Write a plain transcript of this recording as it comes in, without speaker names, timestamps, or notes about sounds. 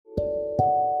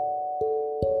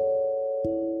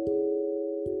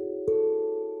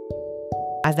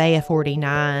Isaiah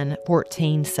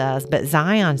 49:14 says, "But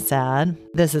Zion said,"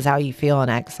 this is how you feel in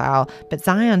exile, "But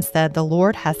Zion said, the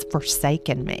Lord has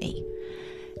forsaken me,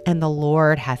 and the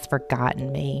Lord has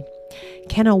forgotten me.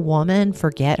 Can a woman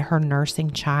forget her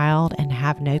nursing child and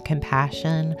have no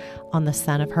compassion on the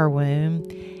son of her womb?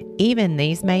 Even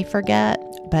these may forget,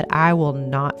 but I will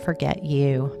not forget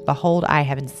you. Behold, I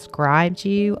have inscribed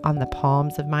you on the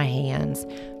palms of my hands.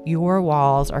 Your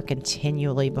walls are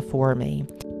continually before me."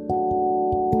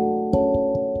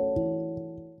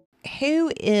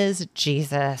 Who is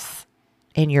Jesus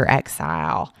in your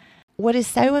exile? What is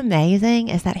so amazing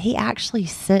is that he actually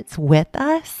sits with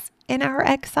us in our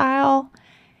exile.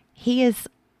 He is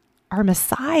our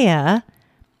Messiah,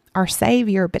 our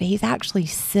Savior, but he's actually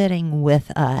sitting with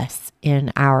us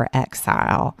in our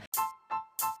exile.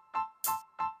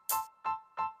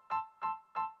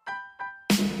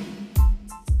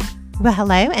 Well,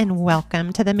 hello and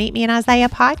welcome to the Meet Me in Isaiah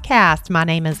podcast. My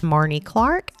name is Marnie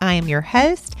Clark. I am your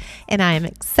host, and I am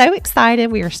so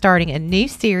excited. We are starting a new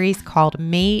series called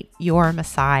Meet Your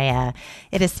Messiah.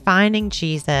 It is finding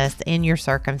Jesus in your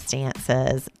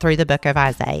circumstances through the book of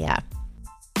Isaiah.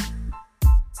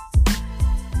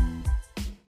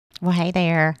 Well, hey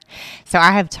there. So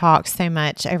I have talked so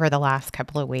much over the last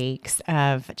couple of weeks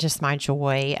of just my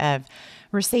joy of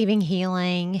receiving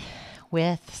healing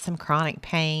with some chronic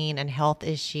pain and health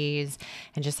issues,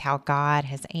 and just how God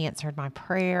has answered my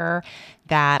prayer,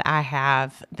 that I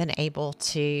have been able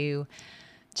to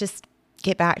just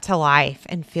get back to life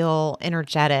and feel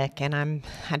energetic. And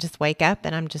I just wake up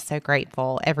and I'm just so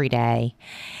grateful every day.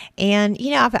 And,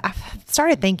 I've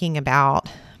started thinking about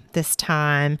this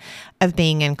time of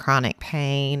being in chronic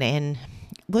pain and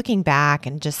looking back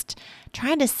and just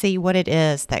trying to see what it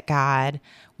is that God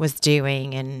was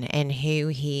doing and who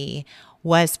he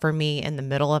was for me in the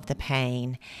middle of the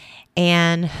pain.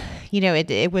 And,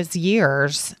 it was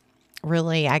years,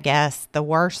 really, I guess, the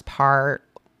worst part,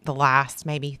 the last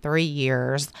maybe 3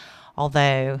 years,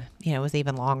 although, it was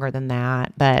even longer than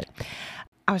that. But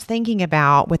I was thinking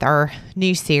about, with our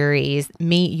new series,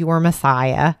 Meet Your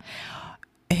Messiah,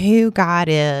 who God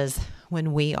is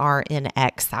when we are in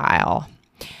exile.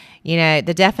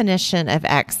 The definition of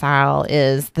exile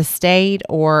is the state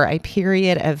or a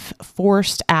period of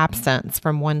forced absence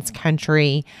from one's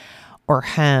country or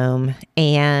home.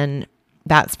 And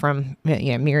that's from,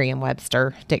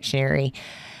 Merriam-Webster dictionary.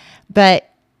 But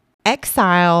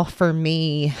exile for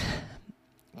me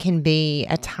can be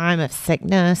a time of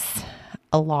sickness,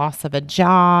 a loss of a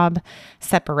job,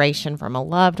 separation from a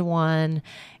loved one.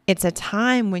 It's a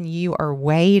time when you are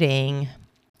waiting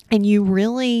and you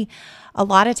really, a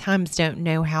lot of times, don't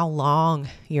know how long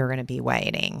you're going to be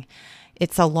waiting.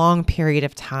 It's a long period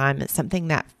of time. It's something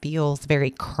that feels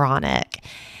very chronic.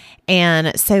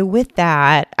 And so with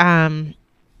that,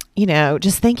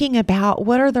 just thinking about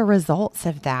what are the results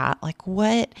of that? Like,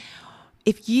 what,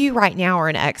 if you right now are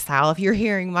in exile, if you're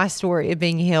hearing my story of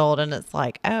being healed and it's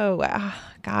like, oh,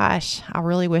 gosh, I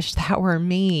really wish that were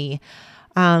me.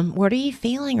 What are you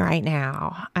feeling right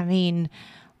now? I mean,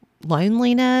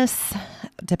 loneliness,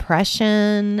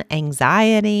 depression,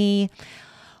 anxiety,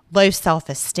 low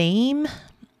self-esteem,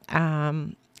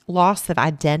 loss of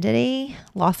identity.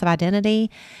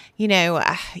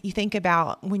 You think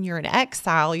about when you're in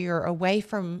exile, you're away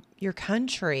from your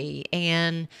country.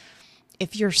 And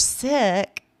if you're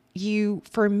sick,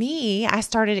 for me, I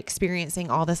started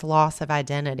experiencing all this loss of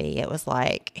identity. It was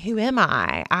like, who am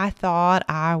I? I thought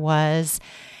I was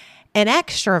an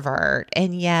extrovert.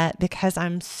 And yet, because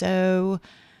I'm so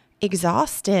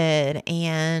exhausted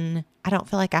and I don't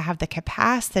feel like I have the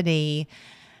capacity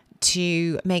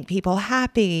to make people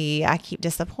happy, I keep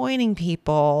disappointing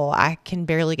people. I can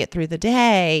barely get through the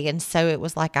day. And so it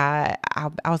was like I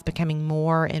was becoming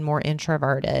more and more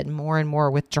introverted, more and more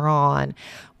withdrawn.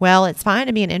 Well, it's fine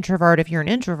to be an introvert if you're an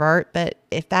introvert, but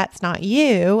if that's not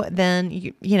you,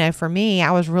 then, for me,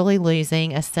 I was really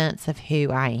losing a sense of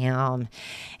who I am.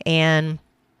 And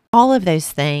all of those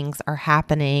things are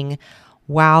happening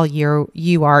while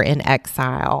you are in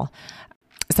exile.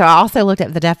 So I also looked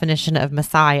at the definition of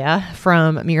Messiah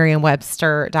from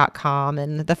Merriam-Webster.com,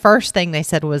 and the first thing they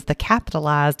said was the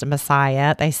capitalized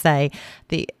Messiah. They say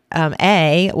the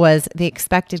A was the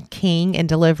expected king and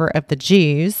deliverer of the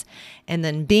Jews, and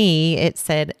then B, it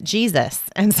said Jesus.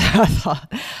 And so I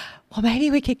thought, well, maybe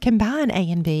we could combine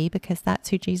A and B because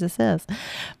that's who Jesus is.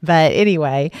 But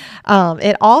anyway,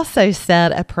 it also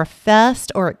said a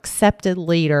professed or accepted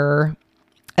leader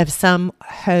of some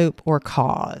hope or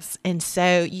cause. And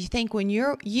so you think when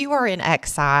you are in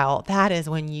exile, that is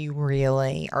when you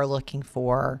really are looking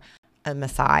for a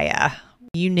Messiah.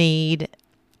 You need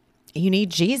you need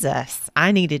Jesus.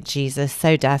 I needed Jesus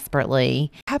so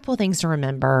desperately. A couple of things to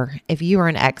remember if you are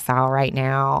in exile right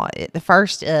now. The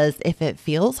first is if it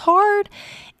feels hard,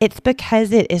 it's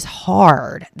because it is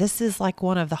hard. This is like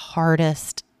one of the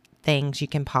hardest things you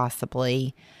can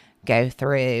possibly go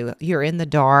through. You're in the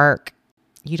dark.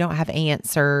 You don't have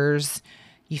answers.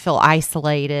 You feel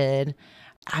isolated.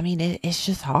 I mean, it's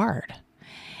just hard.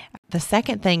 The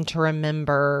second thing to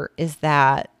remember is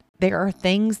that there are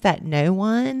things that no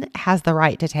one has the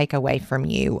right to take away from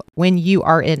you when you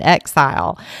are in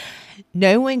exile.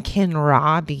 No one can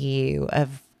rob you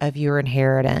of your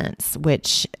inheritance,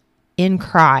 which in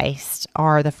Christ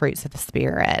are the fruits of the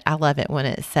Spirit. I love it when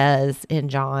it says in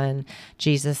John,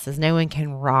 Jesus says, no one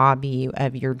can rob you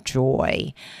of your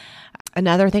joy.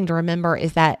 Another thing to remember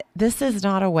is that this is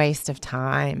not a waste of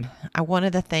time. One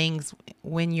of the things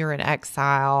when you're in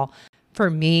exile, for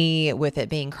me, with it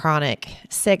being chronic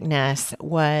sickness,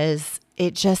 was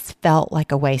it just felt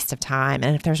like a waste of time.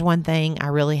 And if there's one thing I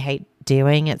really hate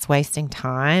doing, it's wasting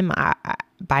time.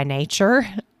 By nature,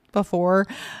 before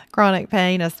chronic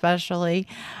pain especially,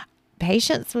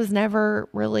 patience was never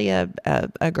really a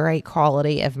great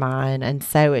quality of mine. And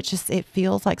so it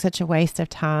feels like such a waste of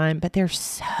time, but there's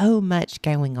so much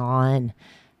going on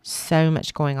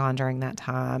during that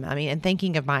time. I mean, and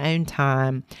thinking of my own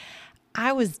time,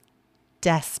 I was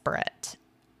desperate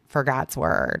for God's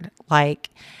word.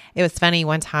 Like, it was funny.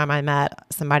 One time I met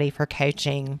somebody for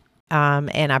coaching,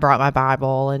 and I brought my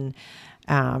Bible, and,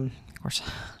 of course,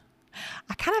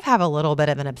 I kind of have a little bit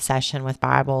of an obsession with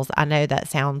Bibles. I know that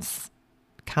sounds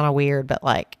kind of weird, but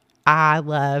like, I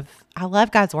love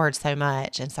God's word so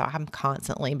much. And so I'm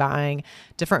constantly buying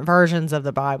different versions of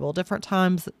the Bible, different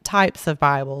types of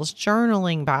Bibles,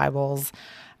 journaling Bibles.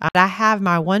 I have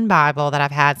my one Bible that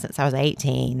I've had since I was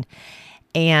 18,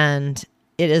 and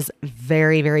it is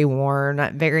very, very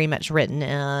worn, very much written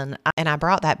in. And I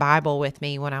brought that Bible with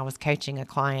me when I was coaching a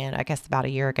client, I guess about a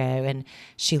year ago. And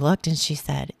she looked and she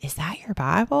said, "Is that your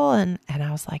Bible?" And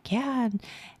I was like, "Yeah."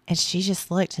 And she just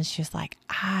looked and she was like,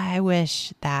 "I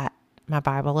wish that my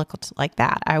Bible looked like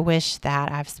that. I wish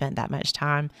that I've spent that much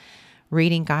time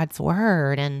reading God's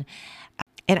word." And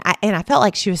I felt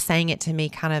like she was saying it to me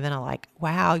kind of in a like,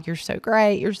 "Wow, you're so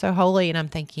great. You're so holy." And I'm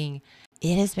thinking,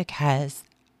 it is because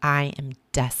I am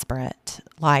desperate.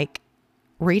 Like,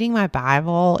 reading my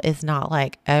Bible is not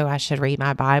like, oh, I should read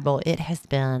my Bible. It has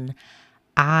been,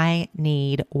 I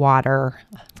need water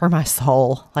for my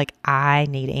soul. Like, I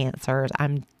need answers.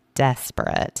 I'm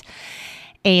desperate.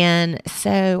 And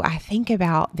so I think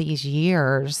about these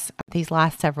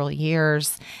last several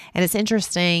years, and it's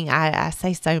interesting. I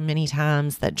say so many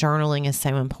times that journaling is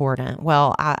so important.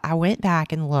 Well, I went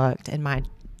back and looked, and my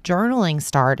journaling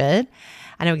started.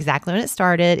 I know exactly when it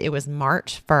started. It was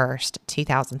March 1st,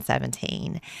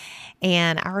 2017.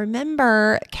 And I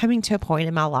remember coming to a point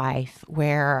in my life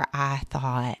where I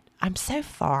thought, I'm so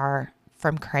far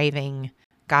from craving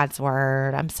God's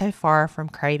word. I'm so far from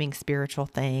craving spiritual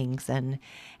things. And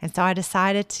so I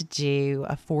decided to do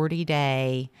a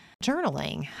 40-day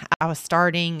journaling. I was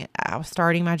starting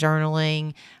my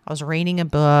journaling. I was reading a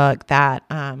book that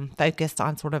focused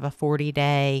on sort of a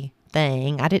 40-day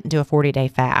thing. I didn't do a 40-day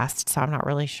fast, so I'm not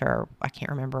really sure. I can't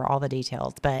remember all the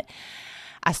details, but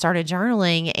I started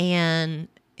journaling, and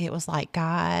it was like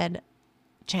God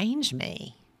changed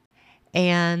me.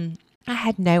 And I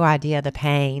had no idea the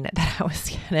pain that I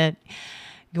was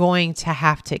going to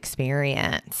have to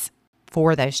experience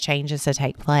for those changes to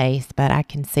take place. But I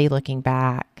can see, looking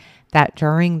back, that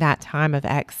during that time of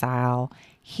exile,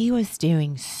 He was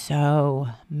doing so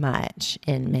much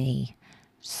in me.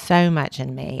 So much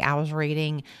in me. I was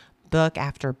reading book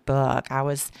after book. I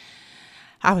was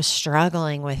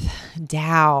struggling with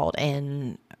doubt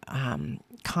and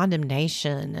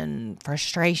condemnation and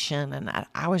frustration, and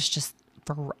I was just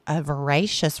a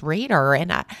voracious reader,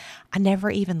 and I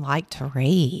never even liked to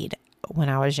read when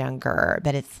I was younger,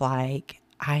 but it's like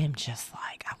I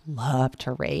love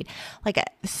to read. Like,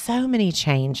 so many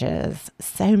changes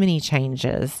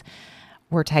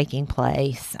were taking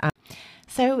place.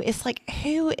 So it's like,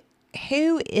 who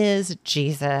is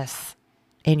Jesus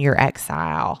in your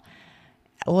exile?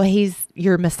 Well, He's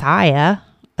your Messiah,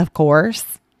 of course.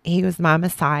 He was my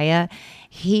Messiah.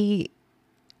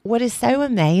 What is so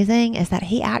amazing is that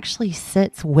He actually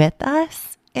sits with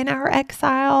us in our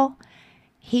exile.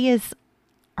 He is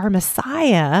our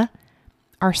Messiah,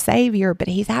 our Savior, but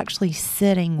He's actually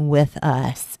sitting with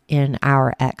us in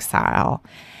our exile.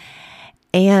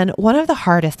 And one of the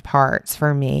hardest parts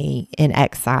for me in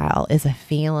exile is a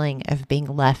feeling of being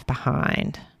left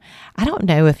behind. I don't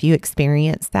know if you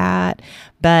experience that,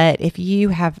 but if you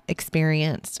have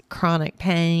experienced chronic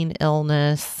pain,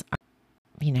 illness,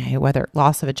 whether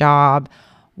loss of a job,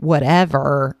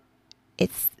 whatever,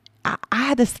 I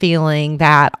had this feeling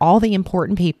that all the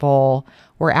important people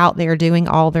were out there doing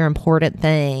all their important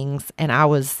things, and I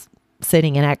was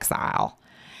sitting in exile.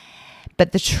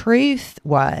 But the truth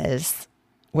was,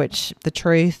 which the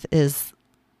truth is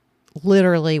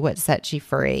literally what sets you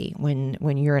free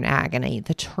when you're in agony.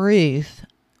 The truth,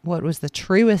 what was the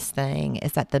truest thing,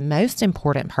 is that the most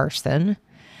important person,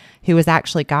 who was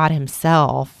actually God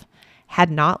himself, had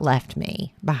not left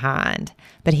me behind,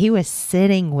 but he was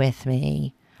sitting with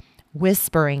me,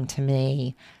 whispering to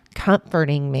me,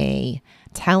 comforting me,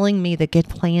 telling me the good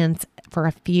plans for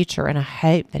a future and a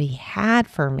hope that he had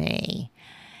for me.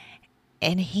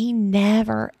 And he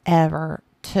never, ever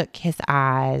took his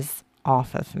eyes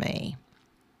off of me.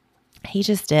 He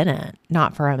just didn't,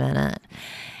 not for a minute.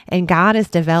 And God is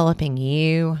developing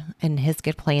you and his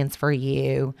good plans for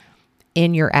you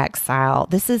in your exile.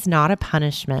 This is not a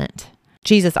punishment.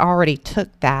 Jesus already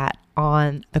took that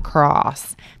on the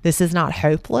cross. This is not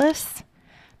hopeless,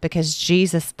 because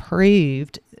Jesus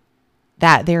proved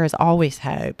that there is always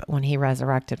hope when he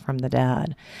resurrected from the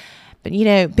dead.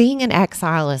 But being in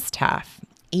exile is tough.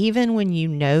 Even when you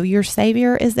know your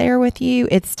Savior is there with you,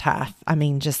 it's tough. I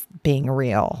mean, just being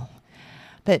real.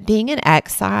 But being in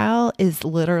exile is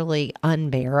literally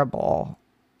unbearable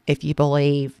if you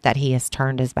believe that he has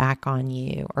turned his back on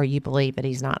you, or you believe that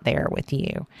he's not there with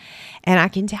you. And I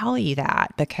can tell you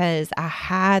that because I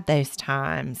had those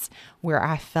times where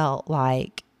I felt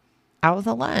like I was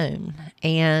alone.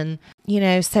 And,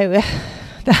 so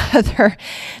the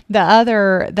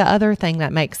other thing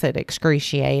that makes it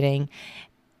excruciating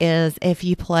is if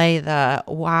you play the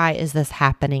 "why is this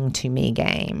happening to me"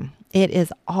 game. It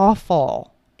is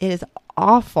awful. It is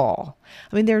awful.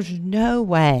 I mean, there's no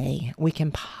way we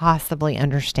can possibly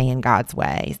understand God's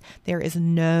ways. There is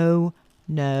no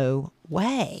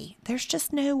way. There's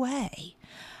just no way.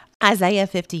 Isaiah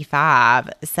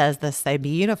 55 says this so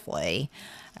beautifully.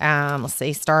 Let's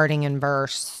start in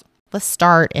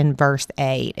verse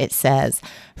 8. It says,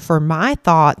 "For my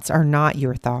thoughts are not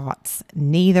your thoughts,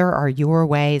 neither are your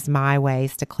ways my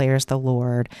ways, declares the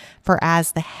Lord. For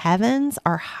as the heavens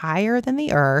are higher than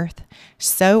the earth,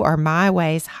 so are my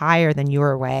ways higher than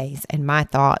your ways, and my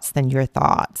thoughts than your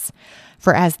thoughts.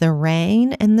 For as the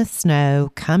rain and the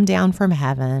snow come down from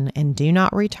heaven and do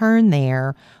not return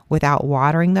there without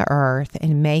watering the earth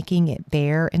and making it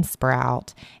bear and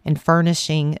sprout, and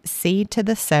furnishing seed to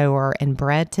the sower and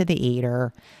bread to the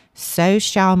eater, so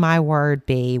shall my word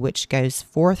be which goes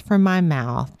forth from my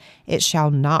mouth. It shall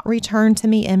not return to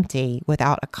me empty,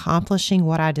 without accomplishing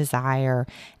what I desire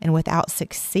and without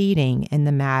succeeding in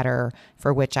the matter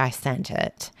for which I sent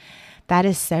it." That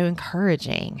is so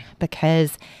encouraging,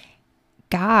 because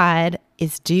God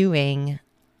is doing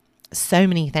so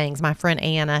many things. My friend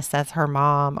Anna says her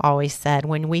mom always said,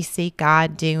 when we see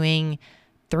God doing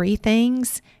 3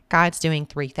 things, God's doing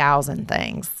 3,000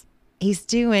 things. He's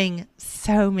doing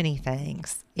so many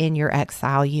things in your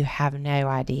exile. You have no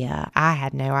idea. I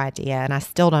had no idea, and I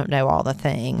still don't know all the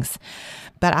things.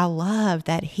 But I love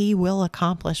that he will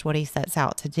accomplish what he sets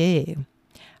out to do.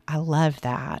 I love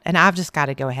that. And I've just got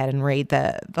to go ahead and read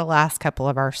the last couple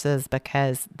of verses,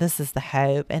 because this is the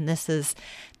hope, and this is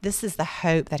the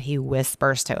hope that he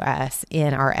whispers to us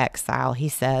in our exile. He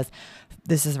says,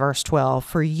 this is verse 12,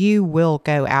 "For you will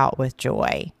go out with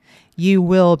joy. You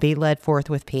will be led forth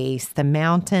with peace. The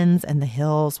mountains and the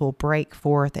hills will break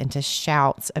forth into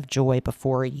shouts of joy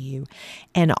before you,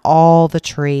 and all the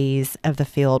trees of the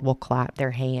field will clap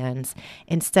their hands.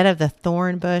 Instead of the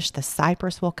thorn bush, the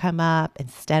cypress will come up.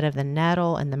 Instead of the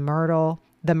nettle and the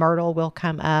myrtle will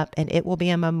come up, and it will be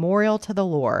a memorial to the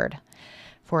Lord,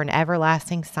 for an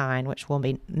everlasting sign which will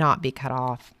not be cut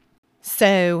off."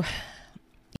 So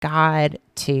God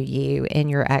to you in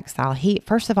your exile,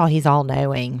 first of all, he's all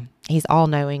knowing. He's all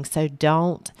knowing. So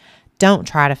don't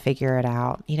try to figure it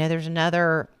out. There's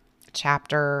another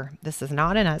chapter. This is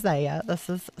not in Isaiah. This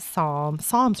is Psalm.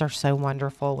 Psalms are so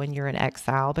wonderful when you're in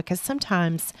exile, because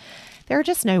sometimes there are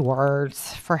just no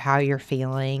words for how you're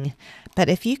feeling. But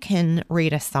if you can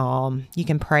read a psalm, you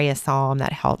can pray a psalm,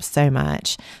 that helps so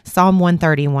much. Psalm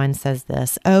 131 says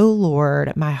this, "O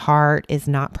Lord, my heart is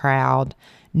not proud,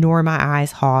 nor my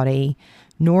eyes haughty,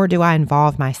 nor do I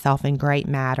involve myself in great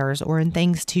matters or in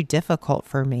things too difficult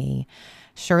for me.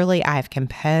 Surely I have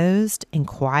composed and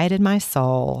quieted my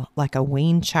soul, like a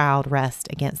weaned child rests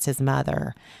against his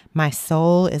mother. My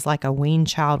soul is like a weaned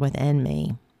child within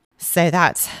me." So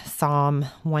that's Psalm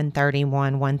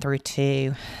 131, 1 through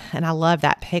 2. And I love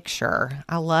that picture.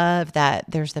 I love that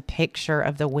there's the picture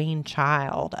of the weaned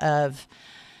child, of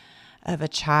of a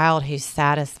child who's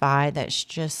satisfied, that's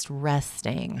just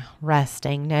resting,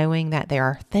 knowing that there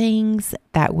are things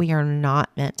that we are not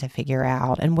meant to figure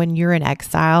out. And when you're in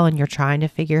exile and you're trying to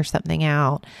figure something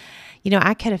out,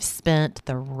 I could have spent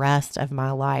the rest of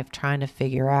my life trying to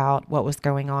figure out what was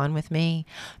going on with me.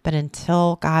 But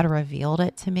until God revealed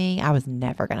it to me, I was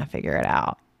never going to figure it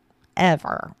out,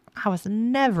 ever. I was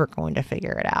never going to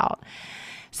figure it out.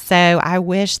 So I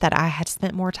wish that I had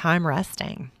spent more time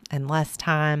resting and less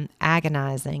time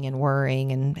agonizing and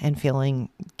worrying and feeling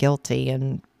guilty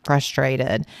and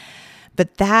frustrated.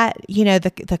 But that,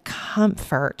 the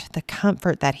comfort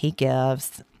that he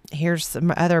gives. Here's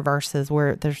some other verses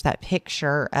where there's that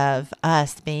picture of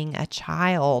us being a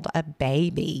child, a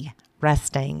baby,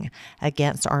 resting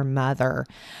against our mother.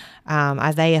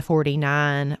 Isaiah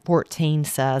 49:14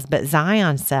 says, but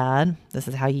Zion said, this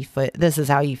is how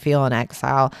you feel in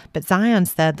exile. But Zion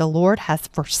said, the Lord has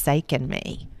forsaken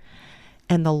me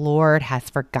and the Lord has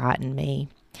forgotten me.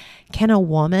 Can a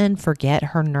woman forget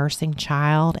her nursing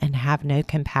child and have no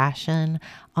compassion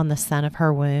on the son of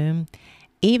her womb?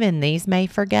 Even these may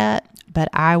forget, but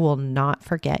I will not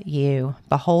forget you.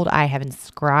 Behold, I have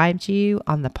inscribed you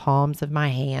on the palms of my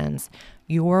hands.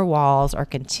 Your walls are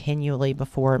continually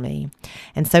before me.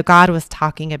 And so God was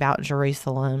talking about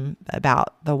Jerusalem,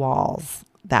 about the walls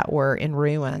that were in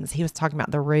ruins. He was talking about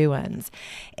the ruins.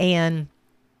 And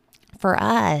for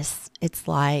us, it's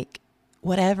like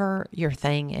whatever your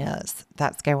thing is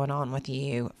that's going on with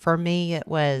you. For me, it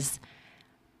was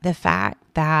the fact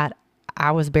that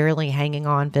I was barely hanging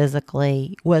on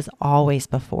physically was always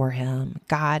before him.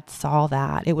 God saw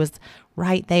that. It was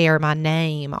right there, my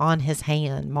name on his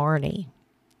hand, Marnie,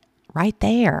 right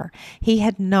there. He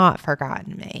had not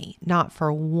forgotten me, not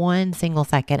for one single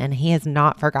second. And he has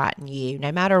not forgotten you,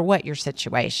 no matter what your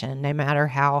situation, no matter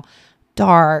how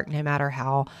dark, no matter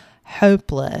how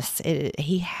hopeless,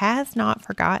 he has not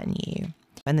forgotten you.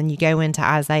 And then you go into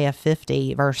Isaiah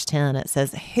 50, verse 10, it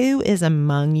says, who is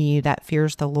among you that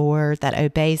fears the Lord, that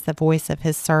obeys the voice of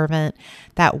his servant,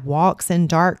 that walks in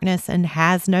darkness and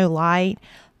has no light?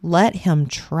 Let him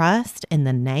trust in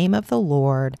the name of the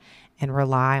Lord and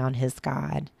rely on his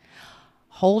God.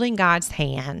 Holding God's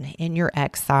hand in your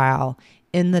exile,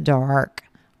 in the dark,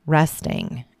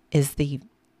 resting is the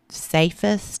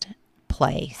safest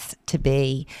place to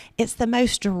be. It's the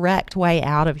most direct way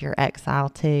out of your exile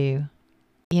too.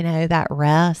 That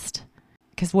rest,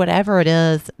 because whatever it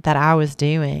is that I was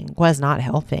doing was not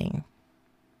helping.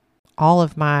 All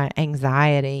of my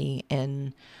anxiety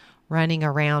and running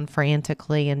around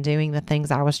frantically and doing the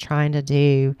things I was trying to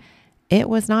do, it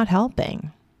was not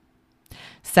helping.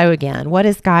 So again, what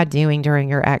is God doing during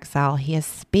your exile? He is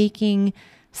speaking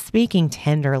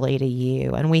tenderly to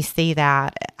you. And we see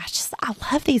that. I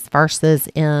love these verses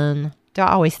in, do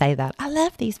I always say that? I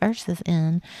love these verses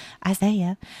in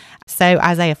Isaiah. So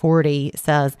Isaiah 40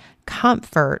 says,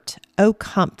 comfort, oh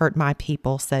comfort my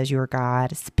people, says your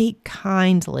God. Speak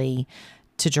kindly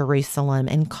to Jerusalem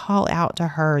and call out to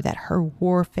her that her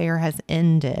warfare has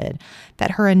ended,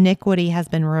 that her iniquity has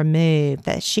been removed,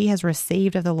 that she has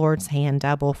received of the Lord's hand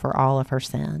double for all of her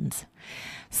sins.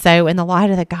 So in the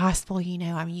light of the gospel,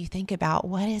 you think about,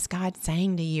 what is God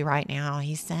saying to you right now?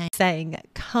 He's saying,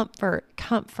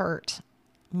 comfort,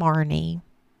 Marnie.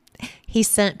 He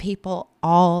sent people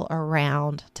all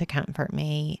around to comfort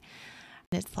me.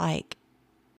 And it's like,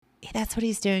 that's what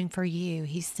he's doing for you.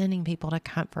 He's sending people to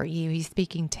comfort you. He's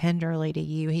speaking tenderly to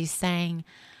you. He's saying,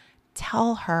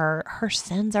 tell her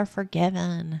sins are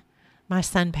forgiven. My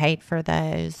son paid for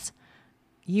those.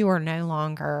 You are no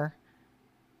longer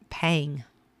paying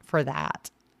for that.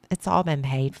 It's all been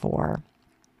paid for.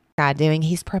 God doing,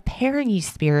 he's preparing you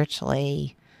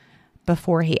spiritually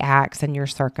before he acts in your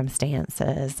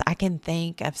circumstances. I can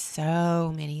think of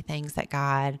so many things that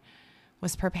God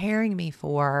was preparing me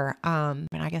for. And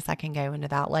I guess I can go into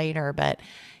that later, but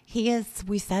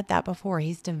we said that before,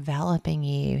 he's developing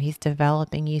you. He's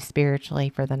developing you spiritually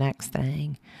for the next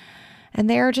thing. And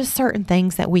there are just certain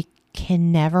things that we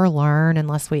can never learn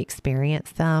unless we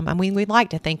experience them. I mean, we'd like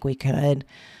to think we could,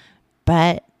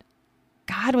 but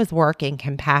God was working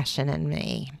compassion in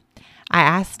me. I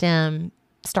asked him,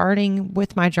 starting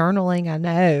with my journaling, I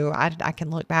know I can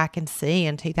look back and see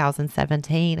in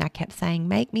 2017, I kept saying,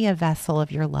 make me a vessel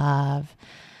of your love.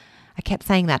 I kept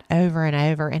saying that over and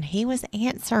over, and he was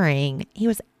answering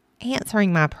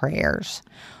my prayers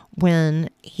when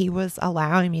he was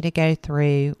allowing me to go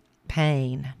through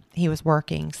pain. He was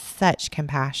working such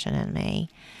compassion in me.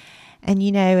 And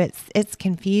it's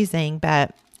confusing,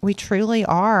 but we truly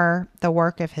are the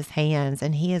work of his hands,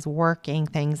 and he is working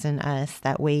things in us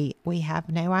that we have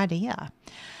no idea.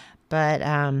 But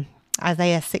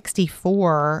Isaiah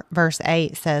 64 verse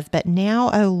 8 says, "But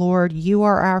now, O Lord, you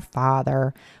are our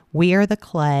Father. We are the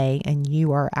clay and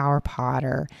you are our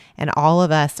potter, and all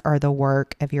of us are the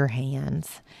work of your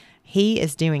hands." He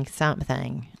is doing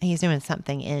something. He's doing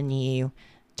something in you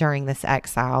during this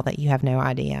exile that you have no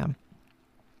idea.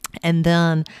 And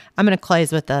then I'm going to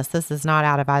close with this. This is not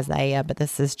out of Isaiah, but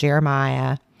this is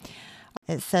Jeremiah.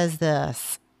 It says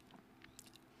this,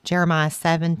 Jeremiah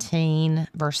 17,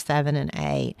 verse 7 and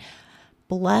 8.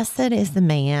 "Blessed is the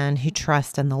man who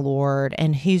trusts in the Lord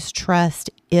and whose trust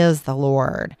is the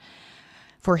Lord.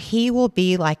 For he will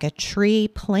be like a tree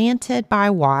planted by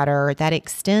water that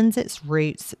extends its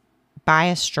roots by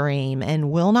a stream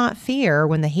and will not fear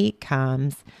when the heat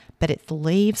comes, but its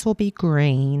leaves will be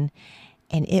green,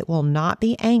 and it will not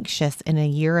be anxious in a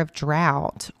year of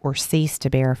drought or cease to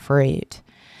bear fruit."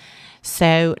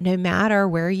 So no matter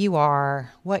where you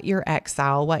are, what your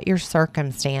exile, what your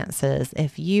circumstances,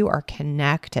 if you are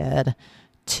connected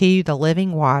to the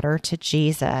living water, to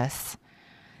Jesus,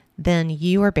 then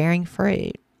you are bearing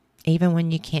fruit, even when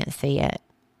you can't see it.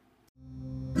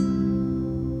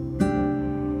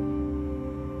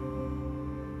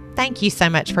 Thank you so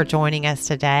much for joining us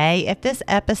today. If this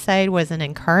episode was an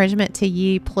encouragement to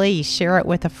you, please share it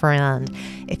with a friend.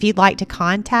 If you'd like to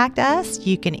contact us,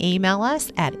 you can email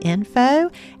us at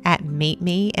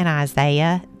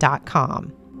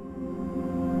info@meetmeinisaiah.com.